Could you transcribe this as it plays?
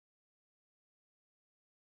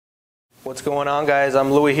What's going on, guys?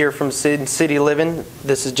 I'm Louie here from Sin City Living.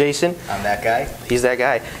 This is Jason. I'm that guy. He's that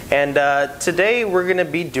guy. And today we're going to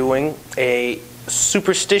be doing a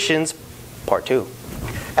Superstitions Part 2.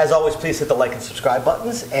 As always, please hit the like and subscribe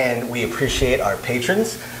buttons, and we appreciate our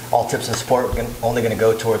patrons. All tips and support are only going to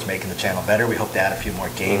go towards making the channel better. We hope to add a few more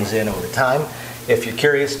games in over time. If you're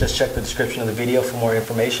curious, just check the description of the video for more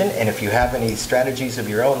information. And if you have any strategies of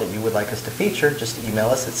your own that you would like us to feature, just email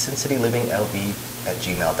us at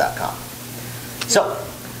sincitylivinglv@gmail.com. So,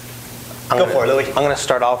 go for it, Louie. I'm going to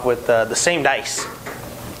start off with the same dice.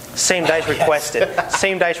 Same dice requested.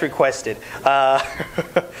 Same dice requested.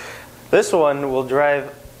 This one will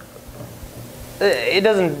drive... It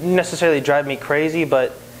doesn't necessarily drive me crazy,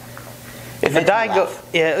 but if a die goes...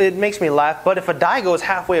 Yeah, it makes me laugh. But if a die goes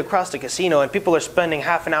halfway across the casino and people are spending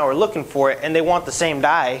half an hour looking for it and they want the same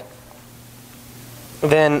die,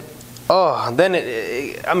 then... I'm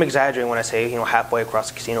exaggerating when I say halfway across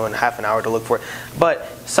the casino and half an hour to look for it. But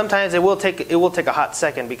sometimes it will take a hot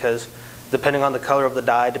second, because depending on the color of the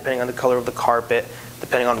die, depending on the color of the carpet,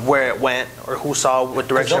 depending on where it went or who saw what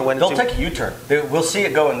direction it went into. They'll take a U-turn. We'll see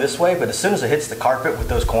it going this way, but as soon as it hits the carpet with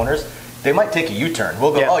those corners, they might take a U-turn.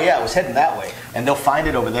 We'll go, oh yeah, it was heading that way, and they'll find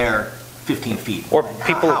it over there 15 feet. Or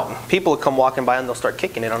people will come walking by and they'll start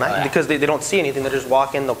kicking it on that, because they don't see anything. They're just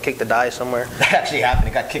walking, they'll kick the die somewhere. That actually happened.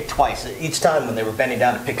 It got kicked twice. Each time when they were bending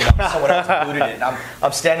down to pick it up, someone else booted it. And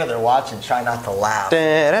I'm standing there watching, trying not to laugh.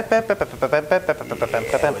 It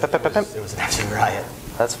was an absolute riot.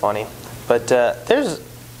 That's funny. But there's...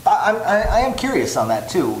 I am curious on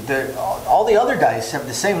that too. All the other dice have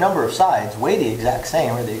the same number of sides, weigh the exact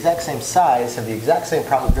same, or the exact same size, have the exact same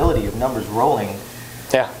probability of numbers rolling.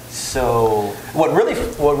 Yeah. So what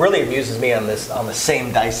really amuses me on the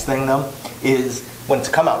same dice thing though is when it's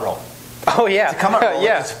a come out roll. Oh yeah. It's a come out roll.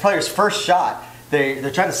 Yeah. It's the player's first shot.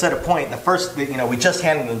 They're trying to set a point. The first, we just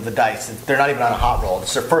handed them the dice. They're not even on a hot roll.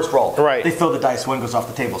 It's their first roll. Right. They throw the dice. One goes off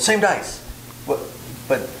the table. Same dice. But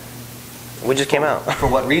we just came out. For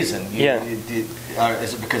what reason?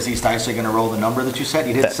 Is it because these dice are going to roll the number that you said?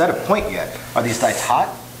 You didn't set a point yet. Are these dice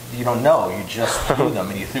hot? You don't know. You just threw them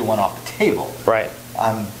and you threw one off the table. Right.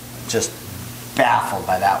 I'm just baffled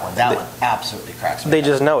by that one. That one absolutely cracks me. They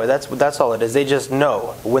just know it. That's all it is. They just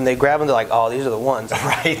know. When they grab them, they're like, oh, these are the ones.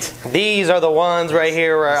 Right. These are the ones right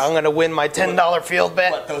here where I'm going to win my $10 field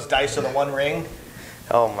bet. What, those dice are the one ring?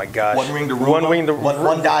 Oh my gosh. One ring to rule them?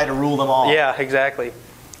 One die to rule them all. Yeah, exactly.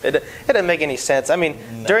 It doesn't make any sense. I mean,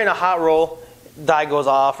 during a hot roll, die goes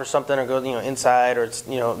off or something, or goes inside, or it's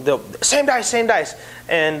same dice,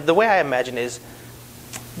 and the way I imagine is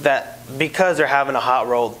that because they're having a hot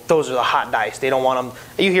roll, those are the hot dice. They don't want them.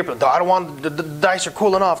 You hear people, I don't want the dice are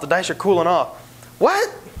cooling off. The dice are cooling off. What?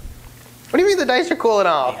 What do you mean the dice are cooling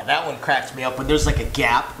off? Yeah, that one cracks me up. When there's like a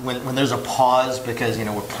gap, when there's a pause because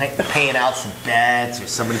we're paying out some bets or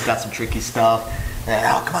somebody's got some tricky stuff. And,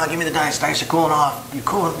 oh, come on, give me the dice. Dice are cooling off. You're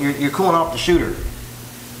cooling off the shooter.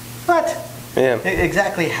 What? Yeah.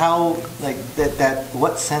 Exactly how, like,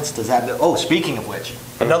 what sense does that... Oh, speaking of which,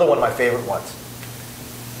 another one of my favorite ones.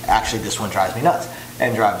 Actually, this one drives me nuts.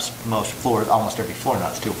 And drives almost every floor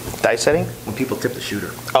nuts, too. Dice setting? When people tip the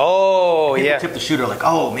shooter. Oh, when yeah. People tip the shooter, like,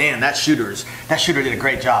 oh, man, that shooter did a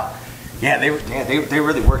great job. Yeah, they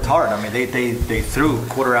really worked hard. I mean, they threw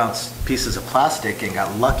quarter-ounce pieces of plastic and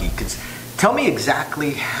got lucky. Tell me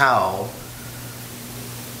exactly how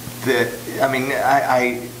that... I mean,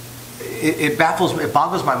 it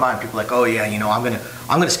boggles my mind. People are like, oh yeah, I'm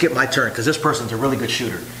gonna skip my turn because this person's a really good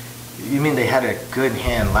shooter. You mean they had a good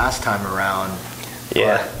hand last time around?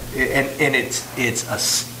 Yeah. And it's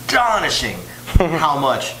astonishing how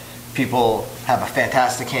much people have a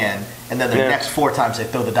fantastic hand, and then the next 4 times they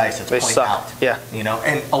throw the dice, it's point out. Yeah.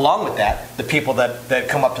 And along with that, the people that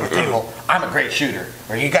come up to the table, I'm a great shooter,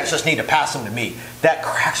 or you guys just need to pass them to me. That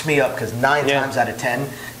cracks me up because 9 times out of 10,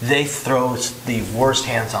 they throw the worst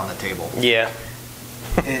hands on the table. Yeah.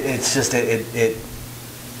 It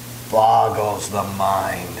boggles the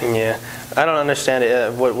mind. Yeah. I don't understand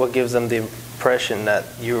it. What gives them the impression that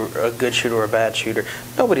you're a good shooter or a bad shooter?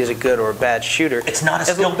 Nobody's a good or a bad shooter. It's not a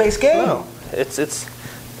skill-based game. No. It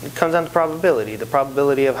comes down to probability. The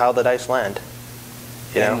probability of how the dice land.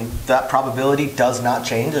 And that probability does not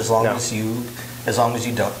change as long as you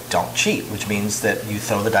don't cheat, which means that you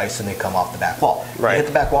throw the dice and they come off the back wall. Right. You hit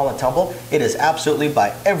the back wall and tumble. It is absolutely,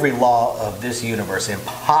 by every law of this universe,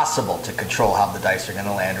 impossible to control how the dice are going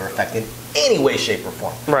to land or affect in any way, shape, or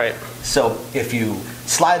form. Right. So if you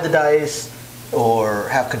slide the dice or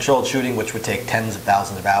have controlled shooting, which would take tens of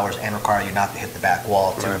thousands of hours and require you not to hit the back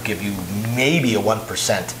wall to give you maybe a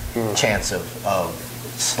 1% chance of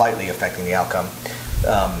slightly affecting the outcome.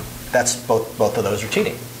 that's both of those are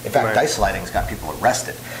cheating. In fact, dice sliding's got people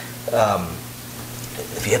arrested.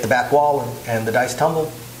 If you hit the back wall and the dice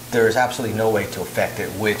tumble, there is absolutely no way to affect it,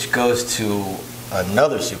 which goes to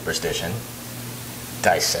another superstition: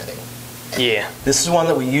 dice setting. Yeah. This is one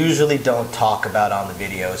that we usually don't talk about on the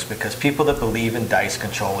videos because people that believe in dice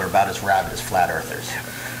control are about as rabid as flat earthers.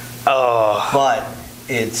 Oh. But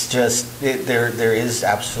it's just, there is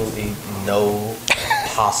absolutely no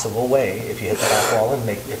possible way, if you hit the back wall and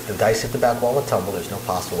if the dice hit the back wall and tumble, there's no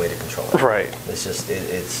possible way to control it. Right. It's just,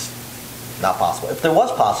 it's not possible. If there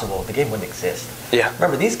was possible, the game wouldn't exist. Yeah.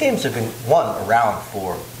 Remember, these games have been, around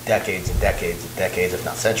for decades and decades and decades, if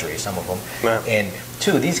not centuries, some of them. Yeah. And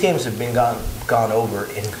two, these games have been gone over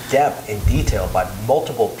in depth, in detail by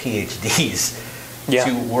multiple PhDs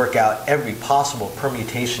to work out every possible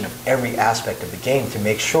permutation of every aspect of the game to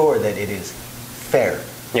make sure that it is fair.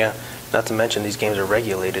 Yeah. Not to mention these games are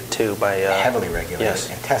regulated too by heavily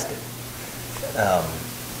regulated and tested.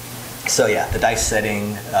 So yeah, the dice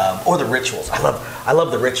setting or the rituals. I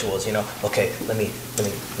love the rituals. You know, okay, let me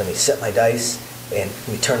set my dice and let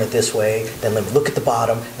me turn it this way. Then let me look at the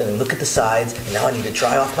bottom. Then let me look at the sides. And now I need to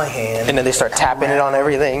dry off my hand. And then they start tapping it on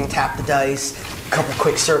everything. Tap the dice, a couple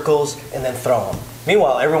quick circles, and then throw them.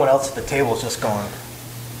 Meanwhile, everyone else at the table is just going.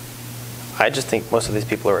 I just think most of these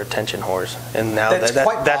people are attention whores, and now That's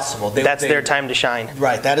quite possible. That's their time to shine.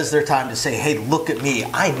 Right, that is their time to say, hey, look at me.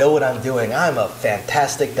 I know what I'm doing. I'm a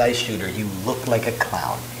fantastic dice shooter. You look like a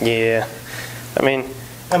clown. Yeah. I mean,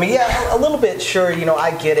 yeah, a little bit, sure. You know,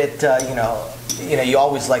 I get it. You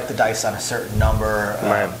always like the dice on a certain number.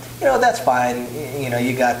 Right. You know, that's fine. You know,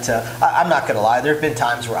 you got. I'm not gonna lie. There have been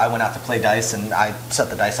times where I went out to play dice and I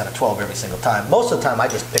set the dice on a 12 every single time. Most of the time, I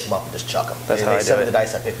just pick them up and just chuck them. That's how I do set it. the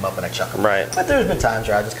dice, I pick them up and I chuck them. Right. But there's been times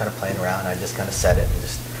where I just kind of playing around. I just kind of set it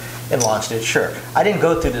and launched it. Sure. I didn't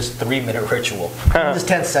go through this 3-minute ritual. This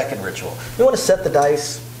 10-second ritual. You want to set the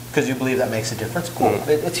dice because you believe that makes a difference? Cool.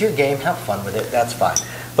 It's your game. Have fun with it. That's fine.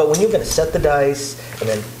 But when you're going to set the dice and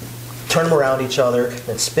then turn them around each other,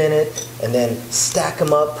 then spin it, and then stack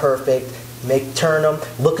them up perfect, turn them,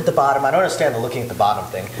 look at the bottom. I don't understand the looking at the bottom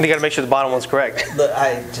thing. you got to make sure the bottom one's correct. Look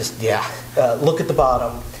at the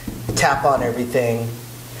bottom, tap on everything,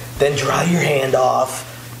 then dry your hand off,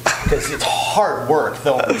 because it's hard work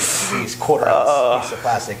throwing these quarter-ounce pieces of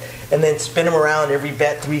plastic, and then spin them around every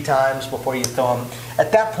bet 3 times before you throw them.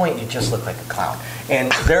 At that point, you just look like a clown.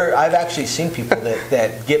 And I've actually seen people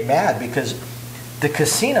that get mad because the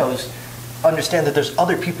casinos understand that there's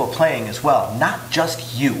other people playing as well, not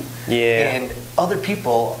just you. Yeah. And other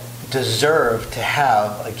people deserve to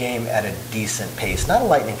have a game at a decent pace, not a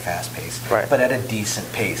lightning fast pace, right, but at a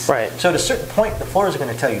decent pace. Right. So at a certain point, the floor is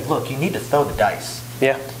going to tell you, look, you need to throw the dice.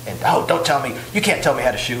 Yeah. And don't tell me, you can't tell me how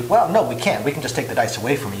to shoot. Well, no, we can't. We can just take the dice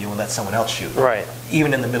away from you and let someone else shoot. Right.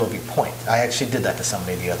 Even in the middle of your point. I actually did that to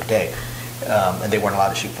somebody the other day, and they weren't allowed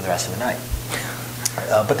to shoot for the rest of the night.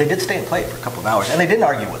 But they did stay and play for a couple of hours, and they didn't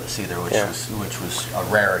argue with us either, which was a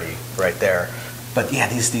rarity right there. But yeah,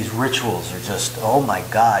 these rituals are just, oh my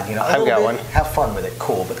God, you know. I've got one. Have fun with it,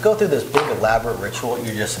 cool. But to go through this big elaborate ritual,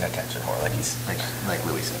 you're just an attention whore, like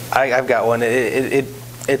Louis said. I've got one.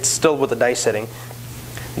 It's still with the dice setting.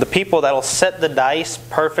 The people that'll set the dice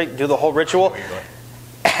perfect, do the whole ritual,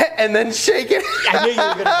 and then shake it. I knew you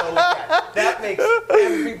were going to go with that. That makes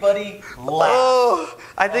everybody laugh.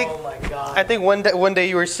 Oh my God. I think one day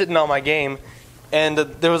you were sitting on my game, and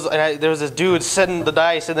there was this dude setting the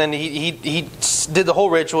dice, and then he did the whole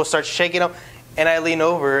ritual, starts shaking them, and I lean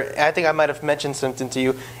over. I think I might have mentioned something to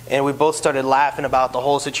you, and we both started laughing about the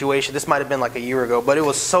whole situation. This might have been like a year ago, but it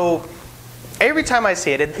was so. Every time I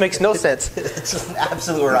see it, it makes no sense. It's an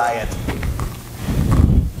absolute riot.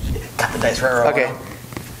 Got the dice right. Okay.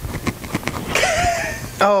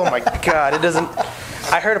 Oh my God! It doesn't.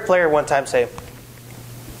 I heard a player one time say,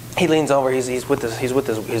 he leans over. He's with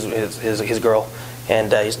his girl,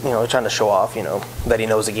 and he's trying to show off that he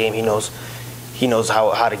knows the game. He knows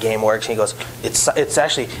how the game works. And he goes,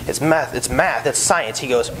 it's math. It's science. He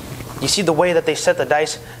goes, you see the way that they set the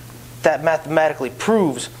dice, that mathematically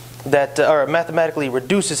proves that, or mathematically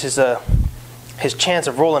reduces his chance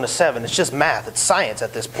of rolling a 7. It's just math. It's science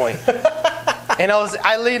at this point. And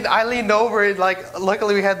I leaned over and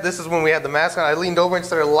luckily this is when we had the mask on. I leaned over and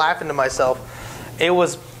started laughing to myself. It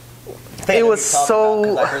was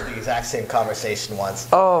so. I heard the exact same conversation once.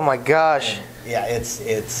 Oh my gosh. And yeah,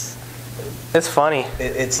 it's funny.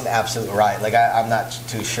 It's an absolute riot. Like I'm not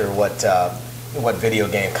too sure what video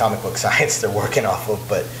game comic book science they're working off of,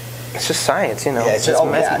 but. It's just science, Yeah, it's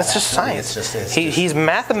just science. It's just he's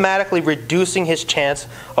mathematically reducing his chance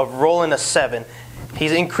of rolling a 7.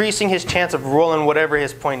 He's increasing his chance of rolling whatever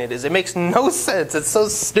his point it is. It makes no sense. It's so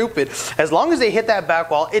stupid. As long as they hit that back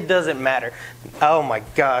wall, it doesn't matter. Oh my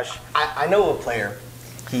gosh. I know a player.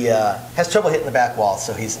 He has trouble hitting the back wall,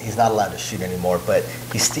 so he's not allowed to shoot anymore. But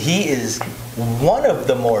he is one of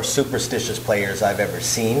the more superstitious players I've ever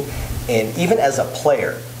seen. And even as a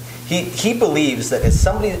player, he believes that as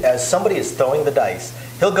somebody is throwing the dice,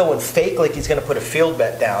 he'll go and fake like he's going to put a field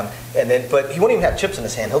bet down, but he won't even have chips in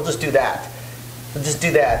his hand. He'll just do that. He'll just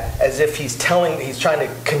do that as if he's trying to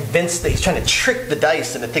trick the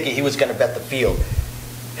dice into thinking he was going to bet the field.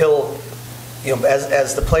 He'll,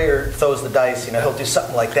 as the player throws the dice, he'll do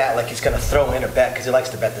something like that, like he's going to throw in a bet because he likes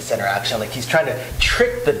to bet the center action. Like he's trying to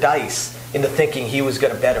trick the dice into thinking he was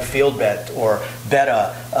going to bet a field bet or bet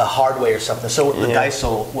a hard way or something. So the dice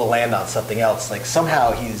will land on something else. Like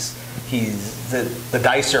somehow the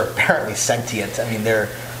dice are apparently sentient. I mean, they're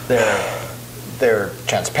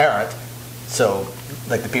transparent. So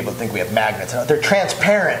like the people think we have magnets, they're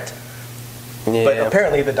transparent. Yeah. But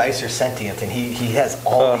apparently the dice are sentient, and he has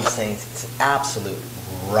all these things. It's an absolute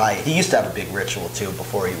riot. He used to have a big ritual too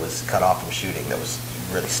before he was cut off from shooting. That was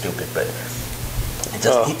really stupid, but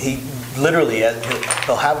he literally,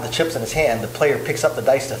 he'll have the chips in his hand. The player picks up the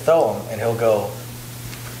dice to throw them, and he'll go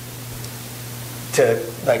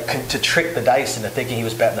to trick the dice into thinking he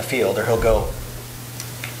was betting the field, or he'll go,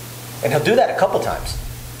 and he'll do that a couple times.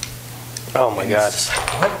 Oh my God!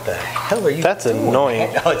 What the hell are you? That's doing?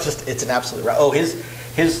 Annoying. No, it's an absolute. Oh, his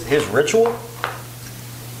ritual.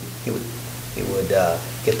 He would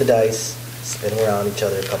get the dice, spin them around each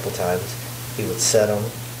other a couple times. He would set them.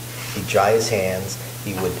 He'd dry his hands.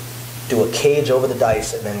 He would do a cage over the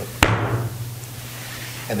dice, and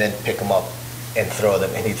then pick them up and throw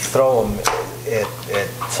them. And he'd throw them at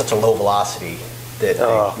such a low velocity that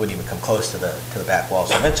they wouldn't even come close to the back wall.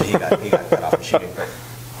 So eventually he got cut off from shooting.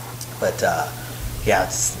 But yeah,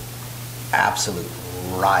 it's absolute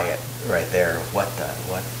riot right there. What?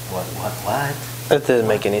 That didn't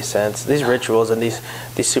make any sense. These rituals and these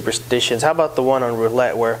superstitions. How about the one on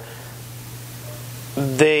roulette where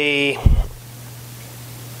they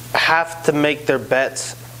have to make their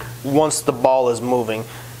bets once the ball is moving?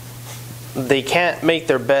 They can't make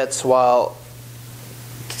their bets while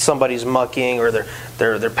somebody's mucking, or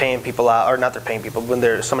they're paying people out, or not they're paying people,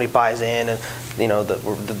 when somebody buys in, and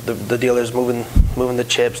the dealer's moving the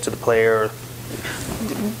chips to the player.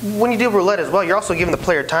 When you do roulette as well, you're also giving the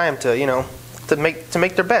player time to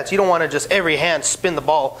make their bets. You don't want to just every hand spin the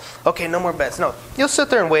ball. Okay, no more bets. No, you'll sit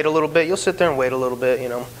there and wait a little bit.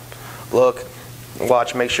 Look,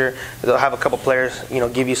 watch, make sure. They'll have a couple players,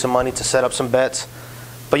 give you some money to set up some bets.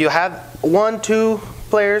 But you'll have 1, 2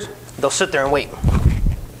 players, they'll sit there and wait.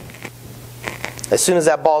 As soon as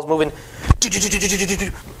that ball's moving,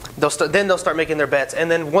 they'll start making their bets.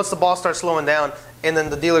 And then once the ball starts slowing down, and then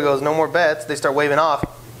the dealer goes, no more bets, they start waving off.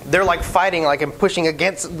 They're like fighting, like and pushing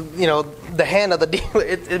against, the hand of the dealer.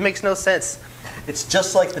 It makes no sense. It's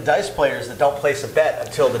just like the dice players that don't place a bet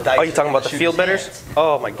until the dice. Oh, you talking about the field bettors? Hands.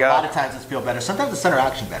 Oh my God! A lot of times it's field bettors. Sometimes it's center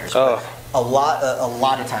action bettors. But a lot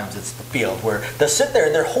of times it's the field where they'll sit there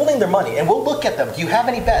and they're holding their money, and we'll look at them. Do you have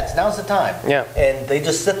any bets? Now's the time. Yeah. And they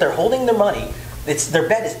just sit there holding their money. Their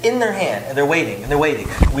bet is in their hand, and they're waiting.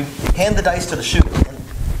 We hand the dice to the shooter.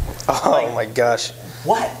 Oh my gosh!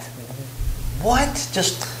 What?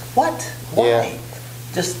 Just what? Why? Yeah.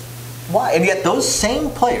 Just why? And yet those same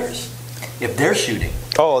players, if they're shooting,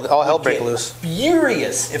 all hell break loose.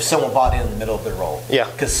 Furious if someone bought in the middle of the roll. Yeah.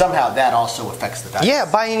 Because somehow that also affects the dice. Yeah,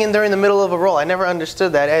 buying in during the middle of a roll. I never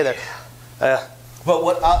understood that either. But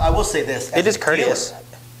what I will say this: it is courteous.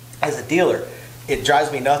 As a dealer, it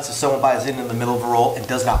drives me nuts if someone buys in the middle of a roll and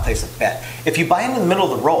does not place a bet. If you buy in the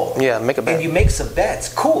middle of the roll, make a bet, and you make some bets,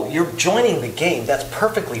 cool. You're joining the game. That's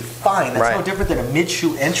perfectly fine. That's no different than a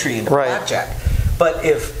mid-shoot entry into blackjack. But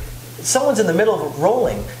if someone's in the middle of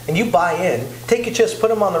rolling and you buy in, take your chips, put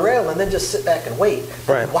them on the rail, and then just sit back and wait.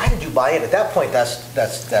 Right. Why did you buy in? At that point, that's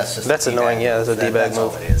just annoying. Yeah, that's a D-bag That's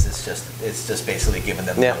move. all it is. It's just basically giving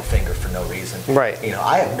them the middle finger for no reason. Right.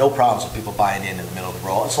 I have no problems with people buying in the middle of the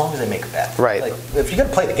roll as long as they make a bet. Right. Like, if you're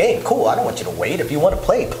gonna play the game, cool. I don't want you to wait. If you want to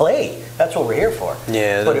play. That's what we're here for.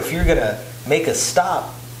 Yeah. But if you're gonna make a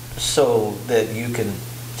stop so that you can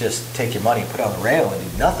just take your money, put it on the rail,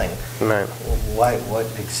 and do nothing. Right. What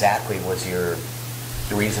exactly was your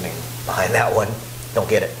reasoning behind that one? Don't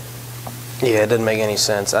get it. Yeah, it doesn't make any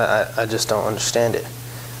sense. I just don't understand it.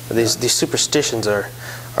 These superstitions are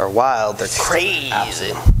wild. They're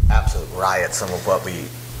crazy. Absolute riot. Some of what we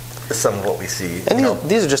see. And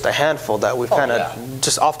these are just a handful that we've kind of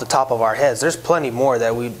just off the top of our heads. There's plenty more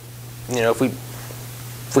that we, if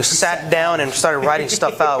we sat down and started writing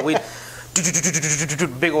stuff out,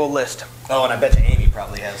 big old list. Oh, and I bet you Amy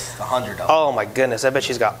probably has 100 of them. Oh my goodness, I bet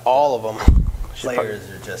she's got all of them. Players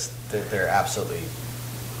are just, they're absolutely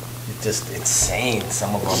just insane,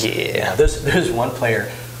 some of them. Yeah. You know, there's one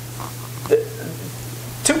player,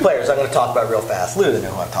 two players I'm going to talk about real fast. Lou, they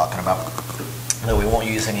know who I'm talking about. No, we won't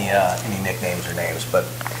use any nicknames or names, but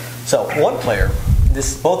so one player,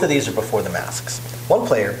 both of these are before the masks. One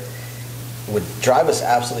player would drive us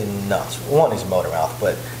absolutely nuts. One, he's a motor mouth,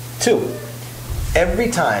 but two, every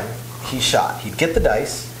time he shot, he'd get the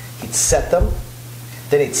dice, he'd set them,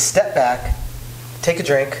 then he'd step back, take a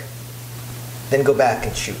drink, then go back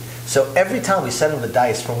and shoot. So every time we sent him the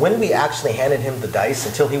dice, from when we actually handed him the dice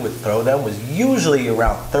until he would throw them, was usually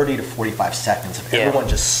around 30 to 45 seconds of everyone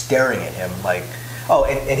just staring at him like, oh,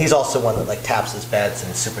 and he's also one that like taps his bets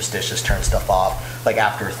and superstitious, turns stuff off. Like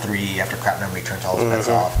after crap memory, turns all his bets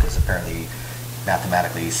off because apparently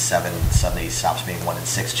mathematically 770 stops being 1 in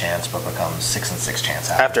 6 chance, but becomes 6 in 6 chance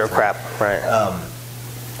after a crap, right?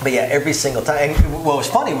 But yeah, every single time. And what was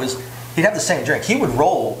funny was he'd have the same drink. He would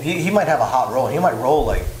roll. He might have a hot roll. He might roll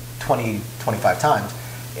like 20, 25 times.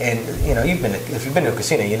 And you know, if you've been to a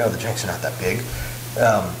casino, you know the drinks are not that big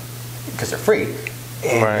because they're free.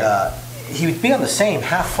 And he would be on the same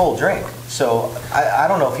half-full drink. So I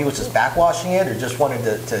don't know if he was just backwashing it or just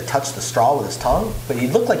wanted to touch the straw with his tongue. But he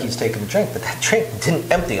looked like he was taking a drink, but that drink didn't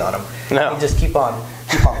empty on him. No. He'd just keep on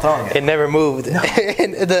throwing it. It never moved. No.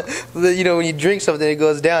 And you know, when you drink something, it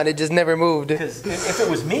goes down. It just never moved. Because if it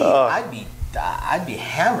was me, I'd be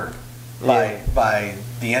hammered by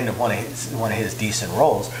the end of one of his decent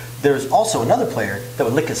rolls. There's also another player that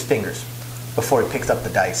would lick his fingers before he picked up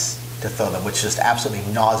the dice to throw them, which just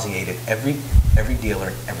absolutely nauseated every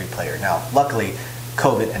dealer, every player. Now, luckily,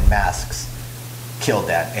 COVID and masks killed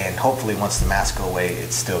that, and hopefully once the masks go away,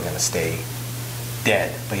 it's still going to stay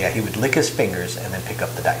dead. But yeah, he would lick his fingers and then pick up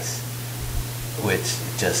the dice, which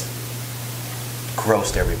just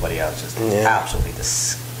grossed everybody out. Just absolutely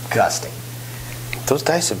disgusting. Those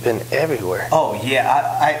dice have been everywhere. Oh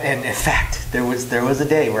yeah, and in fact, there was a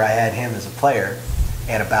day where I had him as a player,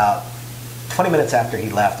 and about 20 minutes after he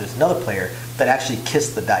left, there's another player that actually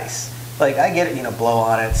kissed the dice. Like, I get it, you know, blow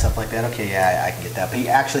on it, stuff like that. Okay, yeah, I can get that. But he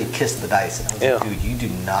actually kissed the dice. And I was like, dude, you do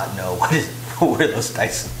not know where those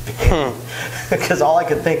dice have been. Because all I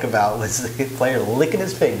could think about was the player licking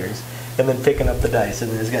his fingers and then picking up the dice.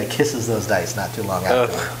 And this guy kisses those dice not too long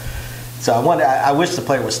afterward. So I wish the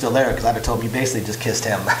player was still there because I'd have told him you basically just kissed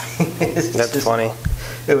him. That's funny.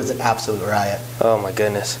 It was an absolute riot. Oh my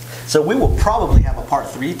goodness. So we will probably have a part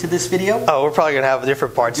 3 to this video. Oh, we're probably gonna have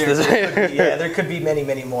different parts to this. There could be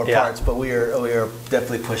many more parts, but we are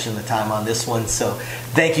definitely pushing the time on this one. So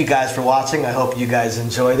thank you guys for watching. I hope you guys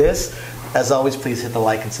enjoy this. As always, please hit the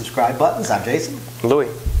like and subscribe buttons. I'm Jason. Louis.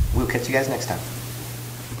 We'll catch you guys next time.